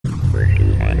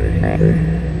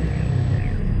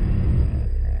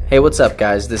Hey, what's up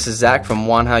guys, this is Zach from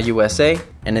Wanhao USA,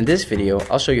 and in this video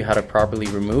I'll show you how to properly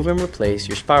remove and replace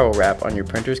your spiral wrap on your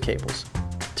printer's cables.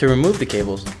 To remove the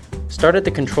cables, start at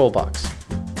the control box.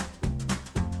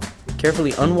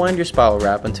 Carefully unwind your spiral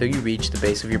wrap until you reach the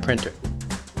base of your printer.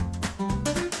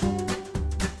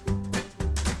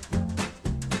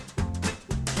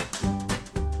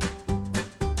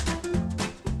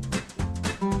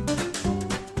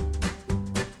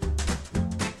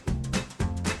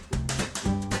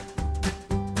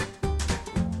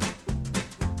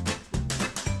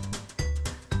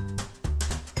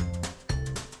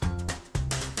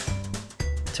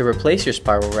 To replace your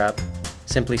spiral wrap,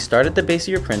 simply start at the base of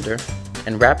your printer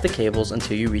and wrap the cables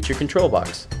until you reach your control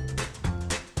box.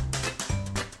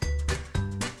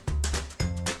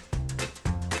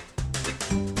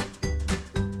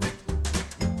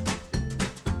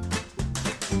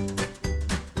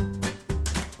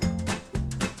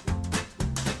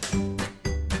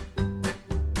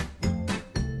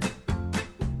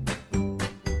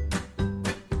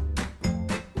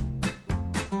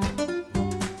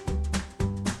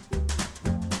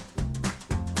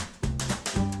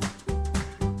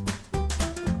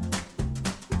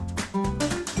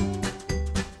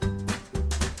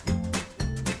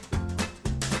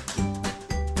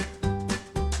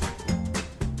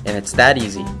 And it's that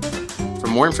easy. For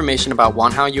more information about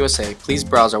Wanhao USA, please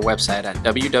browse our website at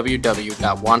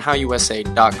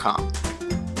www.wanhaousa.com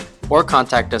or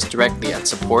contact us directly at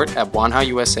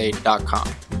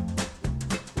support@wanhaousa.com.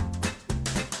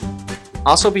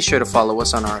 Also be sure to follow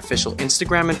us on our official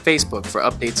Instagram and Facebook for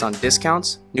updates on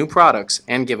discounts, new products,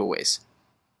 and giveaways.